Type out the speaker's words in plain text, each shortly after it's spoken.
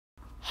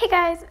Hey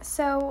guys,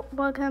 so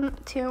welcome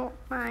to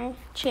my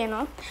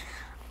channel.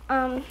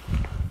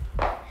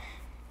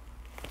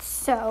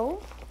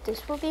 So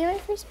this will be my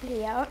first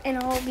video, and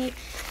it will be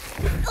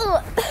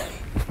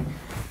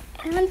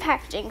an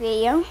unpackaging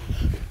video.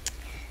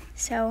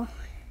 So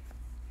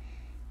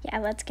yeah,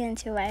 let's get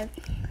into it.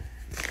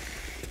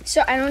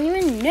 So I don't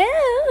even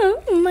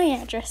know my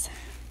address.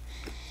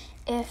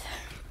 If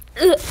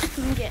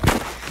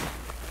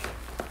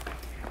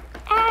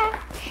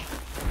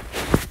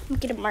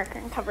get a marker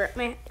and cover up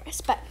my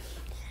address, but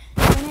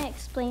I'm gonna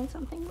explain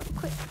something real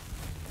quick.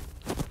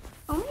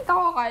 Oh my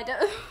god.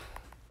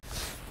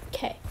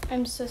 Okay,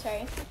 I'm so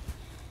sorry.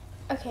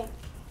 Okay,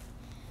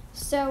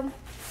 so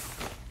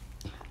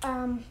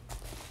no,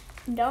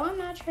 I'm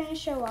not trying to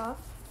show off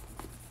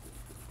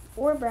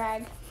or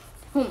brag.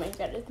 Oh my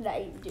god, it's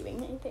not even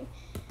doing anything.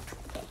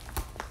 Okay,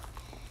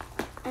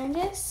 I'm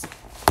just,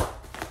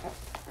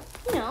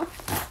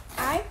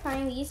 I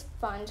find these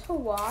fun to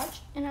watch,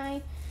 and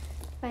I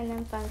find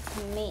them fun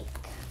to make.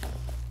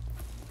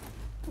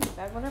 Oh my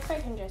god, what if I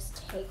can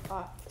just take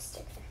off the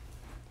sticker?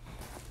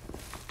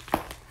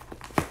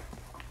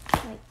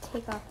 Like,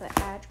 take off the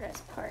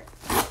address part.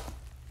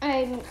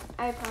 I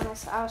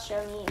promise I'll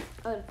show you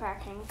the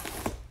package.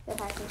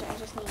 I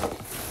just need to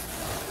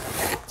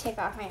take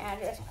off my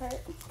address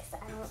part because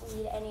I don't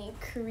need any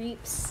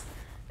creeps.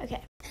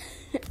 Okay.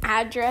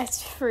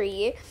 Address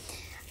free.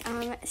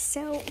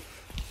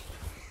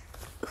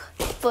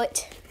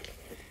 But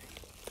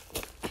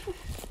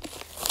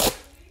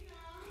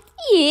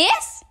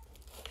yes,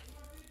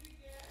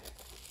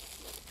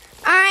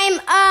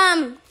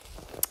 I'm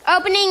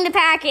opening the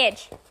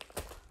package.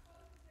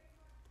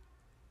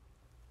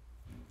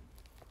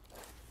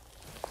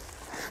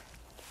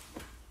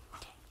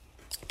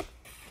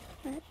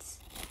 Let's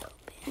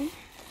open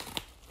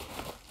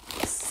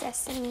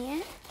sesame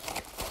it.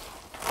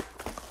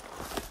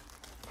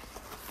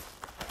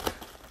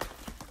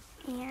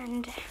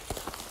 And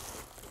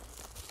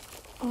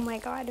oh my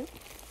god.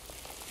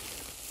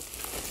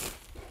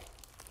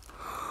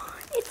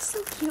 It's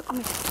so cute. Oh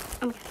my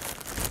god.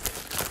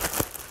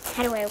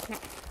 How do I open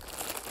it?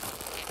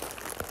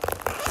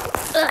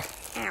 Ugh.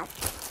 Ow.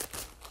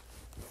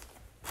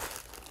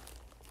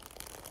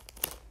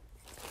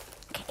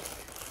 Okay.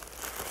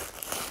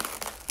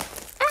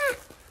 Ah!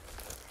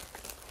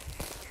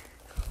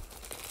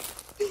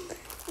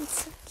 It's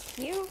so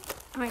cute.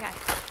 Oh my god.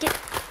 Get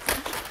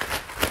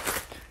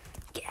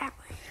out.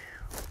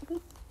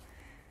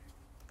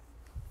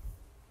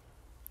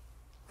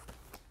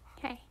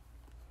 Okay.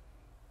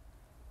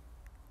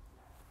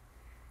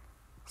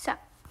 So,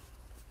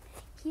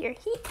 here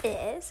he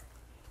is.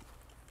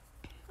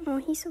 Oh,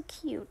 he's so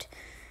cute.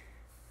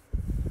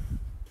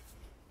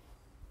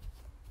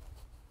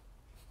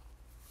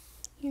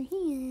 Here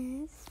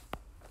he is.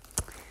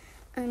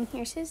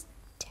 Here's his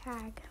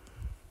tag.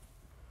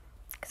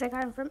 Because I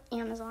got him from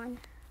Amazon.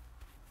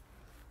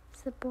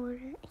 It's the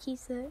border.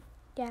 He's the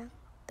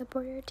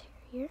border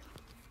terrier.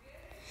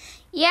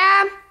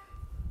 Yeah.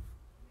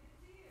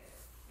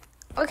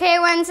 Okay,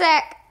 one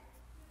sec.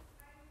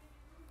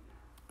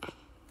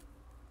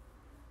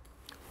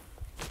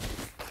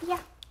 Yeah,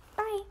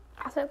 bye.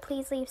 Also,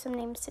 please leave some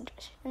name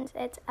suggestions.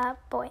 It's a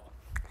boy.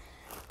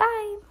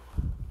 Bye.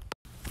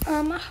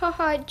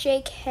 Haha,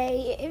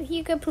 JK. If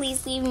you could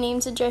please leave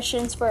name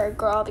suggestions for a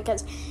girl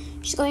because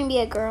she's going to be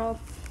a girl.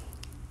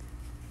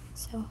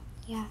 So,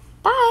 yeah.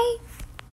 Bye.